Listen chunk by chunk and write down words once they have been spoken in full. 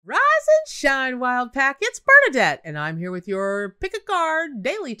Shine Wild Pack, it's Bernadette, and I'm here with your Pick a Card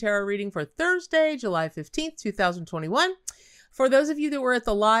daily tarot reading for Thursday, July 15th, 2021. For those of you that were at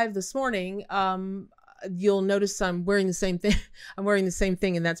the live this morning, you'll notice I'm wearing the same thing. I'm wearing the same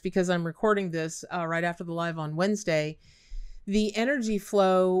thing, and that's because I'm recording this right after the live on Wednesday. The energy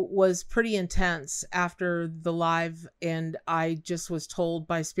flow was pretty intense after the live, and I just was told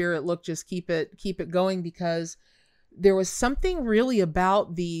by Spirit, look, just keep it going, because there was something really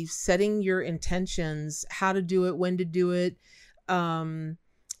about the setting your intentions, how to do it, when to do it,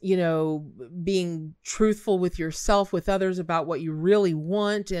 you know, being truthful with yourself, with others about what you really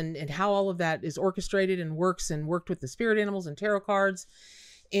want, and how all of that is orchestrated and worked with the spirit animals and tarot cards.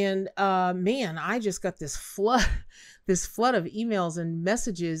 And man, I just got this flood of emails and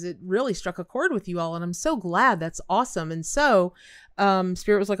messages. It really struck a chord with you all, and I'm so glad. That's awesome. And so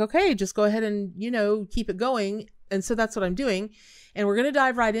Spirit was like, okay, just go ahead and, you know, keep it going. And so that's what I'm doing. And we're going to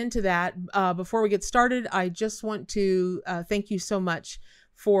dive right into that. Before we get started, I just want to thank you so much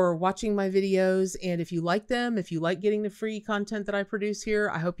for watching my videos. And if you like them, if you like getting the free content that I produce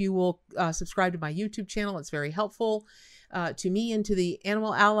here, I hope you will subscribe to my YouTube channel. It's very helpful to me and to the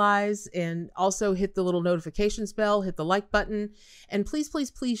animal allies. And also hit the little notifications bell, hit the like button. And please,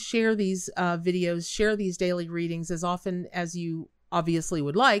 please, please share these videos, share these daily readings as often as you obviously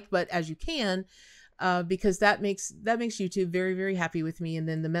would like, but as you can. Because that makes YouTube very, very happy with me. And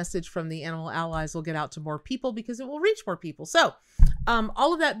then the message from the animal allies will get out to more people because it will reach more people. So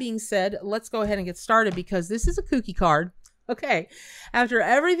all of that being said, let's go ahead and get started, because this is a kooky card. Okay. After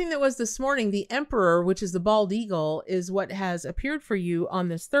everything that was this morning, the Emperor, which is the bald eagle, is what has appeared for you on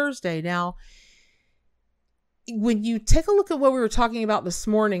this Thursday. Now, when you take a look at what we were talking about this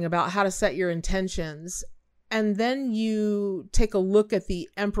morning about how to set your intentions, and then you take a look at the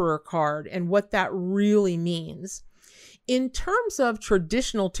Emperor card and what that really means. In terms of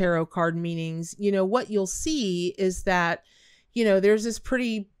traditional tarot card meanings, you know, what you'll see is that, you know, there's this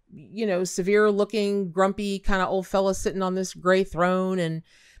pretty, you know, severe looking, grumpy kind of old fella sitting on this gray throne. And,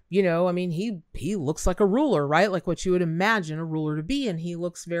 you know, I mean, he looks like a ruler, right? Like what you would imagine a ruler to be. And he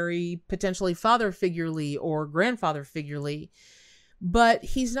looks very potentially father figurely or grandfather figurely. But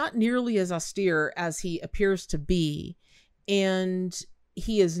he's not nearly as austere as he appears to be. And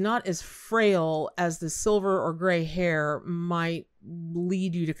he is not as frail as the silver or gray hair might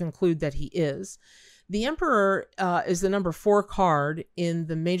lead you to conclude that he is. The Emperor is the number 4 card in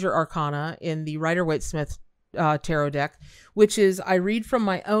the Major Arcana in the Rider-Waite-Smith tarot deck, which is, I read from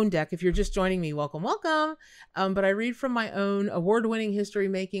my own deck. If you're just joining me, welcome, welcome. But I read from my own award-winning,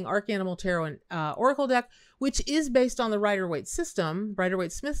 history-making Arcanimal Tarot and Oracle deck, which is based on the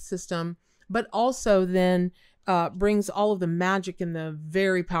Rider-Waite-Smith system, but also then brings all of the magic and the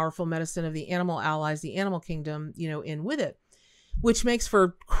very powerful medicine of the animal allies, the animal kingdom, you know, in with it, which makes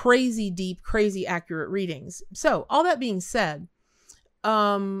for crazy deep, crazy accurate readings. So all that being said,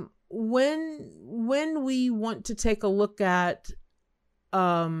 when we want to take a look at,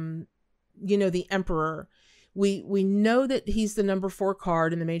 you know, the Emperor, we know that he's the number 4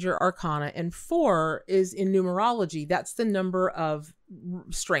 card in the Major Arcana, and 4 is in numerology. That's the number of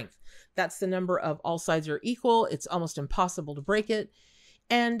strength. That's the number of all sides are equal. It's almost impossible to break it.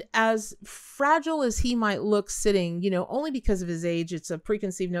 And as fragile as he might look sitting, you know, only because of his age, it's a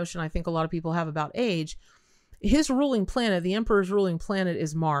preconceived notion I think a lot of people have about age. His ruling planet, the Emperor's ruling planet,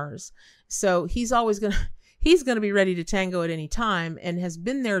 is Mars. So he's always going to be ready to tango at any time, and has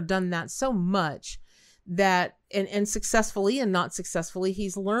been there, done that so much that, and successfully and not successfully,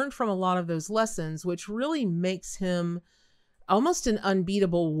 he's learned from a lot of those lessons, which really makes him almost an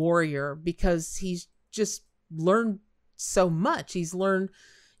unbeatable warrior, because he's just learned so much. He's learned,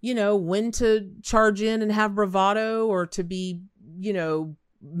 you know, when to charge in and have bravado, or to be, you know,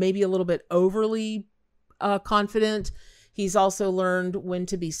 maybe a little bit overly confident. He's also learned when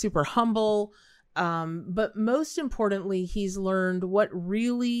to be super humble. But most importantly, he's learned what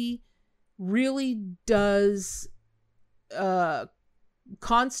really does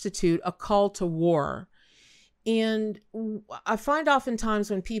constitute a call to war. And I find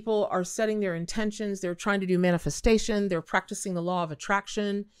oftentimes when people are setting their intentions, they're trying to do manifestation, they're practicing the law of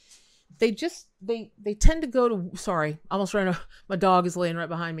attraction, they tend to go to, sorry, almost ran over, my dog is laying right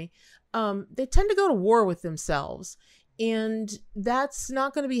behind me. They tend to go to war with themselves, and that's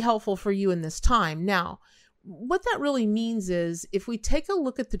not going to be helpful for you in this time. Now, what that really means is, if we take a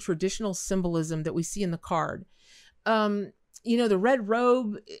look at the traditional symbolism that we see in the card, you know, the red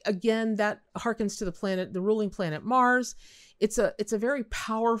robe, again, that harkens to the planet, the ruling planet Mars. It's a very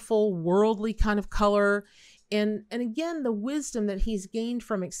powerful, worldly kind of color. And again, the wisdom that he's gained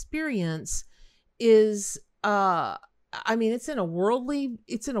from experience is I mean, it's in a worldly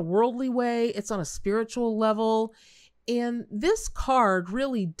way. It's on a spiritual level. And this card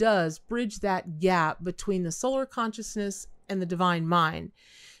really does bridge that gap between the solar consciousness and the divine mind.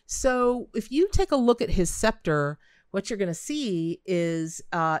 So if you take a look at his scepter, what you're going to see is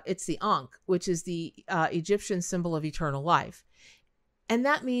it's the Ankh, which is the Egyptian symbol of eternal life. And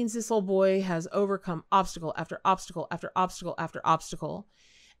that means this old boy has overcome obstacle after obstacle after obstacle after obstacle.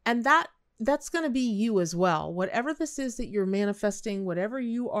 And that's going to be you as well. Whatever this is that you're manifesting, whatever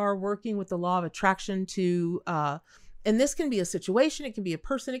you are working with the law of attraction to, and this can be a situation, it can be a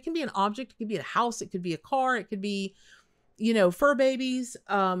person, it can be an object, it could be a house, it could be a car, it could be, fur babies.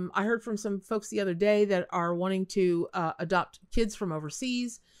 I heard from some folks the other day that are wanting to adopt kids from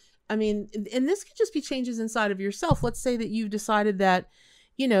overseas. I mean, and this could just be changes inside of yourself. Let's say that you've decided that,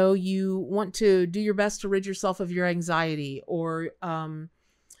 you want to do your best to rid yourself of your anxiety, or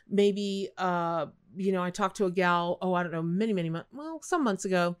maybe, I talked to a gal, I don't know, many months, some months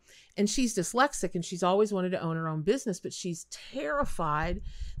ago, and she's dyslexic and she's always wanted to own her own business, but she's terrified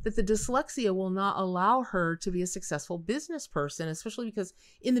that the dyslexia will not allow her to be a successful business person, especially because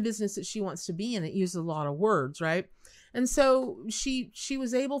in the business that she wants to be in, it uses a lot of words, right? And so she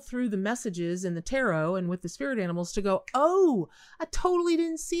was able, through the messages in the tarot and with the spirit animals, to go, oh, I totally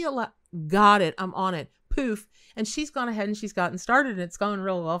didn't see a lot. Got it. I'm on it. Poof. And she's gone ahead and she's gotten started, and it's going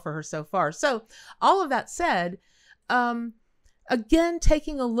real well for her so far. So all of that said, again,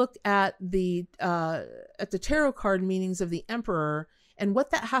 taking a look at the tarot card meanings of the Emperor and what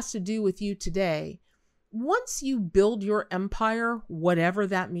that has to do with you today. Once you build your empire, whatever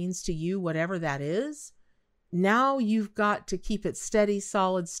that means to you, whatever that is, now you've got to keep it steady,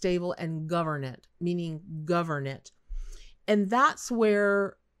 solid, stable, and govern it, meaning govern it. And that's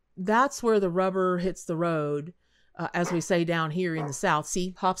where the rubber hits the road, as we say down here in the South.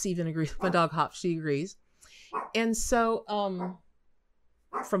 See, Hops even agrees. My dog Hops, she agrees. And so,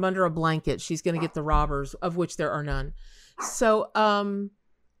 from under a blanket, she's going to get the robbers, of which there are none. So,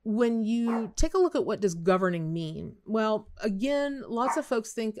 when you take a look at what does governing mean? Well, again, lots of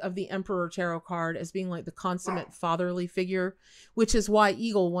folks think of the Emperor tarot card as being like the consummate fatherly figure, which is why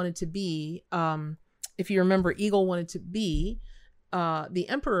Eagle wanted to be, if you remember, Eagle wanted to be the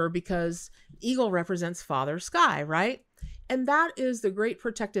Emperor, because Eagle represents Father Sky, right? And that is the great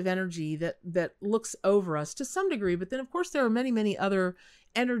protective energy that looks over us to some degree. But then, of course, there are many other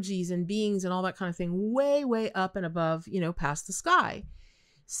energies and beings and all that kind of thing way up and above, past the sky.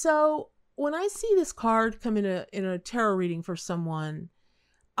 So when I see this card come in a tarot reading for someone,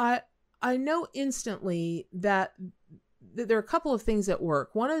 I know instantly that there are a couple of things at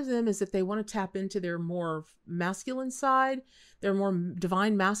work. One of them is that they want to tap into their more masculine side, their more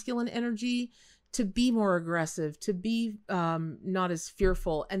divine masculine energy, to be more aggressive, to be not as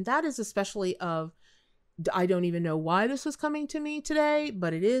fearful. And that is especially I don't even know why this was coming to me today,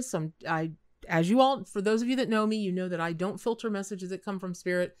 but it is. As you all, for those of you that know me, you know that I don't filter messages that come from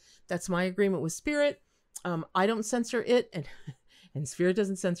Spirit. That's my agreement with Spirit. I don't censor it, and Spirit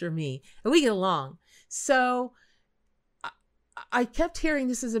doesn't censor me, and we get along. So I kept hearing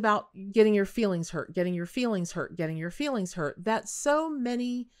this is about getting your feelings hurt, getting your feelings hurt, getting your feelings hurt. That so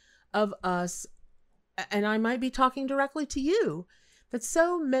many of us, and I might be talking directly to you, that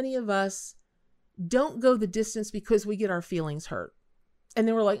so many of us don't go the distance because we get our feelings hurt. And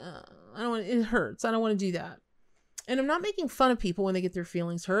then we're like, it hurts. I don't want to do that. And I'm not making fun of people when they get their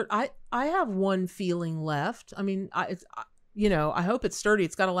feelings hurt. I have one feeling left. I mean, I hope it's sturdy.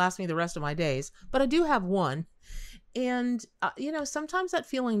 It's got to last me the rest of my days, but I do have one. And, sometimes that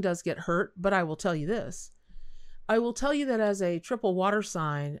feeling does get hurt, but I will tell you this. I will tell you that as a triple water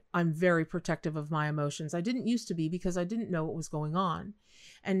sign, I'm very protective of my emotions. I didn't used to be, because I didn't know what was going on.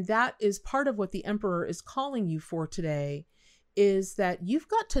 And that is part of what the Emperor is calling you for today, is that you've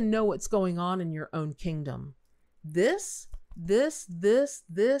got to know what's going on in your own kingdom. This,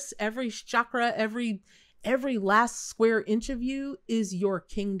 every chakra, every last square inch of you is your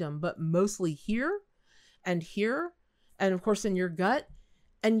kingdom, but mostly here, and of course in your gut.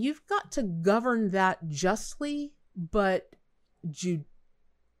 And you've got to govern that justly, but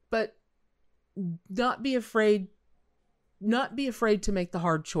not be afraid to make the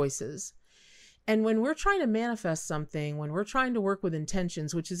hard choices. And when we're trying to manifest something, when we're trying to work with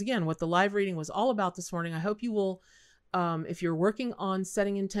intentions, which is again what the live reading was all about this morning, I hope you will, if you're working on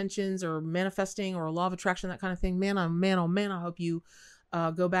setting intentions or manifesting or a law of attraction, that kind of thing, man, oh man, I hope you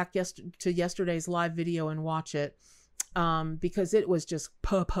go back to yesterday's live video and watch it. Because it was just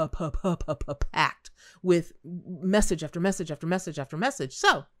packed with message after message after message after message.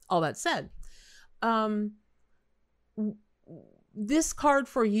 So all that said, this card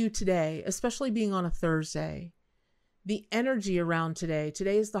for you today, especially being on a Thursday, the energy around today.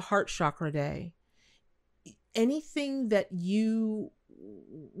 Today is the heart chakra day. Anything that you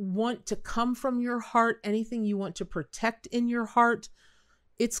want to come from your heart, anything you want to protect in your heart,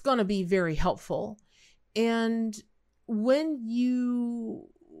 it's going to be very helpful. And when you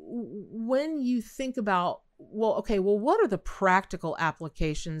think about, well, what are the practical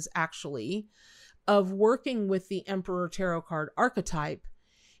applications actually of working with the Emperor Tarot card archetype,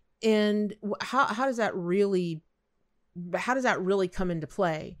 and how does that really come into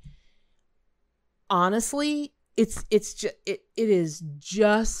play? Honestly, it is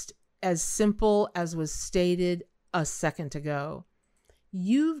just as simple as was stated a second ago.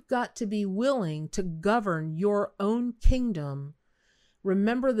 You've got to be willing to govern your own kingdom.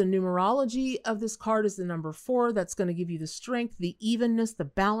 Remember, the numerology of this card is the number 4. That's going to give you the strength, the evenness, the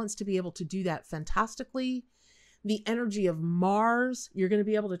balance to be able to do that fantastically. The energy of Mars, you're going to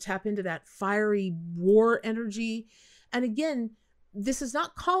be able to tap into that fiery war energy. And again, this is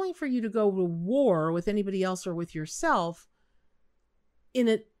not calling for you to go to war with anybody else or with yourself in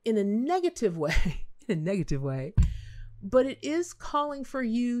a negative way, but it is calling for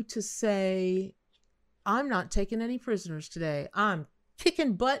you to say, I'm not taking any prisoners today. I'm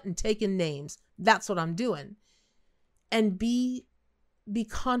kicking butt and taking names. That's what I'm doing. And be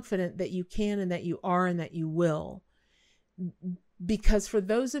confident that you can and that you are and that you will. Because for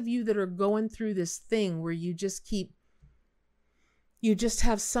those of you that are going through this thing where you just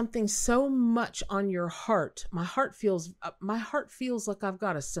have something so much on your heart. My heart feels like I've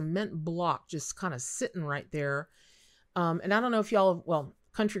got a cement block just kind of sitting right there. And I don't know if y'all, well,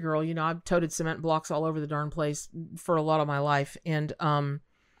 country girl, I've toted cement blocks all over the darn place for a lot of my life. And,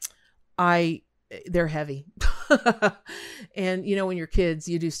 they're heavy. And when you're kids,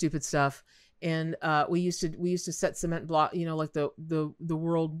 you do stupid stuff. And, we used to set cement block, like the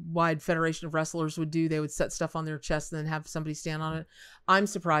Worldwide Federation of Wrestlers would do. They would set stuff on their chest and then have somebody stand on it. I'm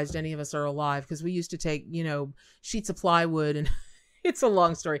surprised any of us are alive, because we used to take, sheets of plywood, and it's a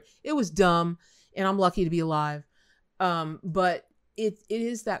long story. It was dumb, and I'm lucky to be alive. But it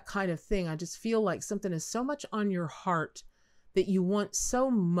is that kind of thing. I just feel like something is so much on your heart that you want so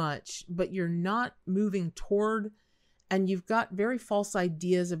much, but you're not moving toward, and you've got very false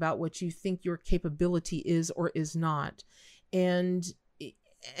ideas about what you think your capability is or is not. And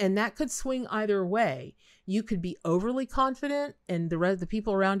that could swing either way. You could be overly confident, and the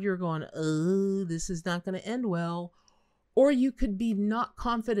people around you are going, oh, this is not going to end well. Or you could be not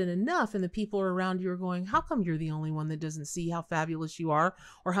confident enough, and the people around you are going, how come you're the only one that doesn't see how fabulous you are,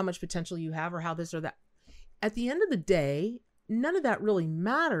 or how much potential you have, or how this or that? At the end of the day, none of that really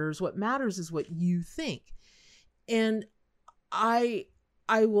matters. What matters is what you think. And I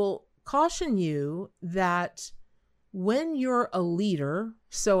will caution you that when you're a leader,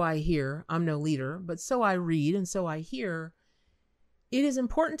 so I hear, I'm no leader, but so I read and so I hear, it is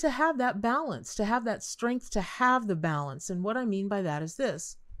important to have that balance, to have that strength, to have the balance. And what I mean by that is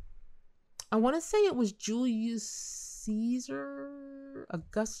this. I want to say it was Julius Caesar,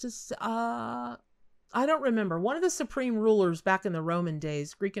 Augustus, I don't remember. One of the supreme rulers back in the Roman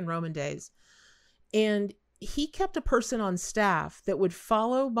days, Greek and Roman days. And he kept a person on staff that would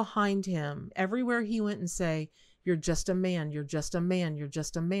follow behind him everywhere he went and say, you're just a man, you're just a man, you're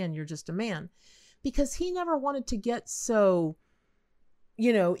just a man, you're just a man. Because he never wanted to get so,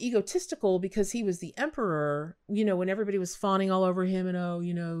 egotistical, because he was the emperor, when everybody was fawning all over him and, oh,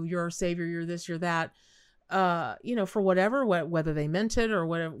 you're our savior, you're this, you're that, for whatever, whether they meant it or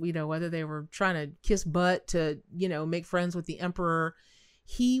whatever, whether they were trying to kiss butt to, make friends with the emperor.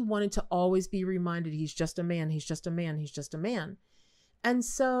 He wanted to always be reminded he's just a man, he's just a man, he's just a man. And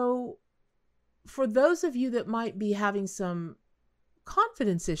so for those of you that might be having some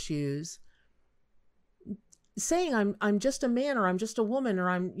confidence issues, saying I'm just a man, or I'm just a woman, or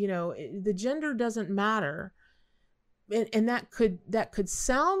I'm, the gender doesn't matter. And that could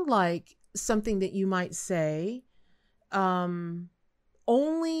sound like something that you might say,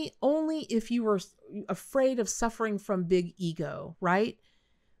 only if you were afraid of suffering from big ego, right?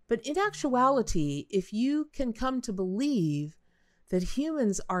 But in actuality, if you can come to believe that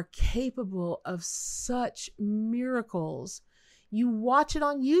humans are capable of such miracles, you watch it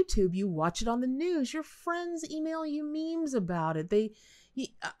on YouTube, you watch it on the news, your friends email you memes about it.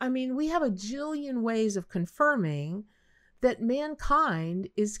 We have a jillion ways of confirming that mankind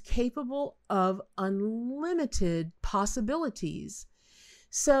is capable of unlimited possibilities.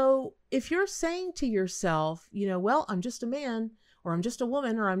 So if you're saying to yourself, well, I'm just a man, or I'm just a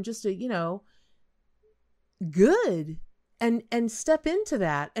woman, or I'm just a, good, and step into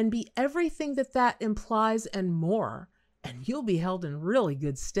that and be everything that implies and more, and you'll be held in really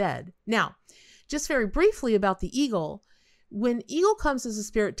good stead. Now, just very briefly about the eagle. When eagle comes as a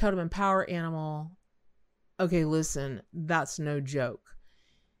spirit totem and power animal, okay, listen, that's no joke.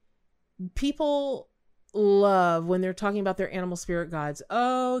 People love when they're talking about their animal spirit guides.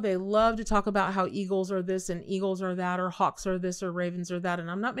 Oh, they love to talk about how eagles are this and eagles are that, or hawks are this or ravens are that.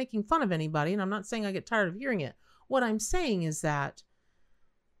 And I'm not making fun of anybody, and I'm not saying I get tired of hearing it. What I'm saying is that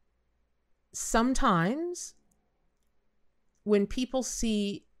sometimes when people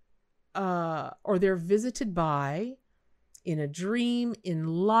see or they're visited by, in a dream,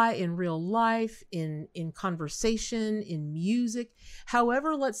 in real life, in conversation, in music,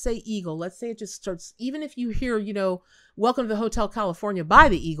 however, let's say eagle, let's say it just starts, even if you hear, Welcome to the Hotel California by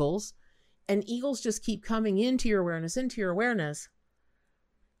the Eagles, and eagles just keep coming into your awareness,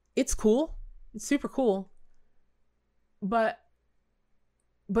 it's cool. It's super cool. But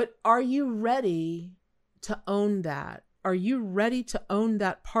are you ready to own that? Are you ready to own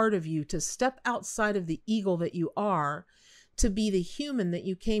that part of you, to step outside of the eagle that you are, to be the human that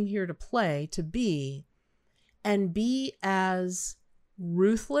you came here to play, to be, and be as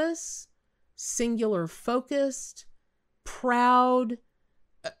ruthless, singular focused, proud,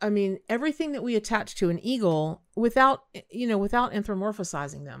 I mean, everything that we attach to an eagle without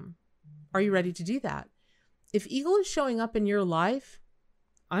anthropomorphizing them. Are you ready to do that? If eagle is showing up in your life,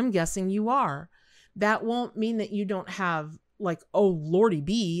 I'm guessing you are. That won't mean that you don't have like, oh, Lordy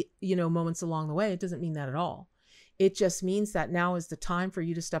B, moments along the way. It doesn't mean that at all. It just means that now is the time for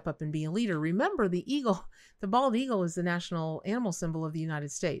you to step up and be a leader. Remember, the eagle, the bald eagle, is the national animal symbol of the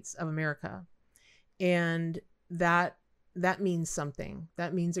United States of America. And that means something.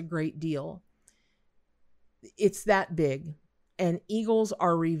 That means a great deal. It's that big. And eagles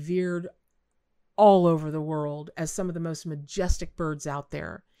are revered all over the world as some of the most majestic birds out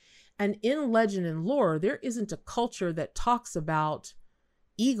there. And in legend and lore, there isn't a culture that talks about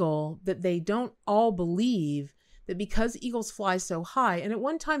eagle that they don't all believe that because eagles fly so high, and at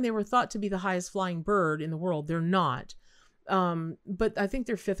one time they were thought to be the highest flying bird in the world. They're not. But I think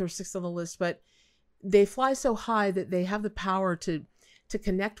they're 5th or 6th on the list, but they fly so high that they have the power to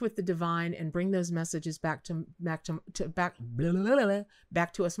connect with the divine and bring those messages back to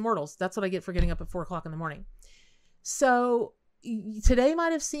us mortals. That's what I get for getting up at 4 o'clock in the morning. So today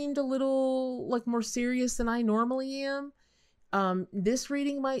might have seemed a little like more serious than I normally am. This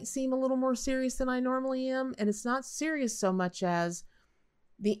reading might seem a little more serious than I normally am. And it's not serious so much as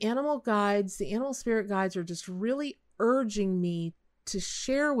the animal guides, the animal spirit guides are just really urging me to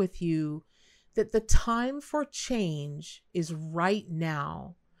share with you that the time for change is right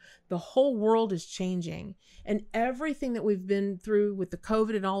now. The whole world is changing, and everything that we've been through with the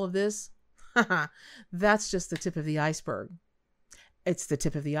COVID and all of this, that's just the tip of the iceberg. It's the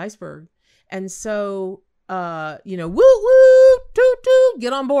tip of the iceberg. And so, woo, woo, toot, toot,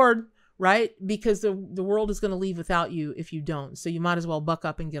 get on board, right? Because the world is going to leave without you if you don't. So you might as well buck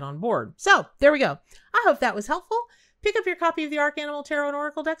up and get on board. So there we go. I hope that was helpful. Pick up your copy of the Arc Animal Tarot and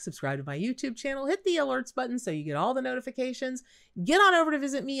Oracle deck, subscribe to my YouTube channel, hit the alerts button so you get all the notifications. Get on over to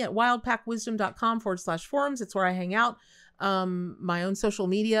visit me at wildpackwisdom.com/forums. It's where I hang out. My own social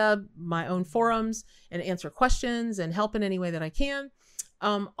media, my own forums, and answer questions and help in any way that I can.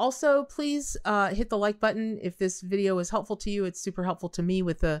 Also, please hit the like button if this video is helpful to you. It's super helpful to me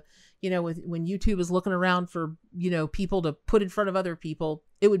with the, when YouTube is looking around for, people to put in front of other people.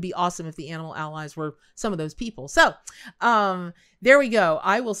 It would be awesome if the animal allies were some of those people. So there we go.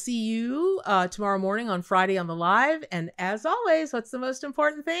 I will see you tomorrow morning on Friday on the live. And as always, what's the most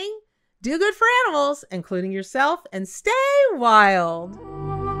important thing? Do good for animals, including yourself, and stay wild.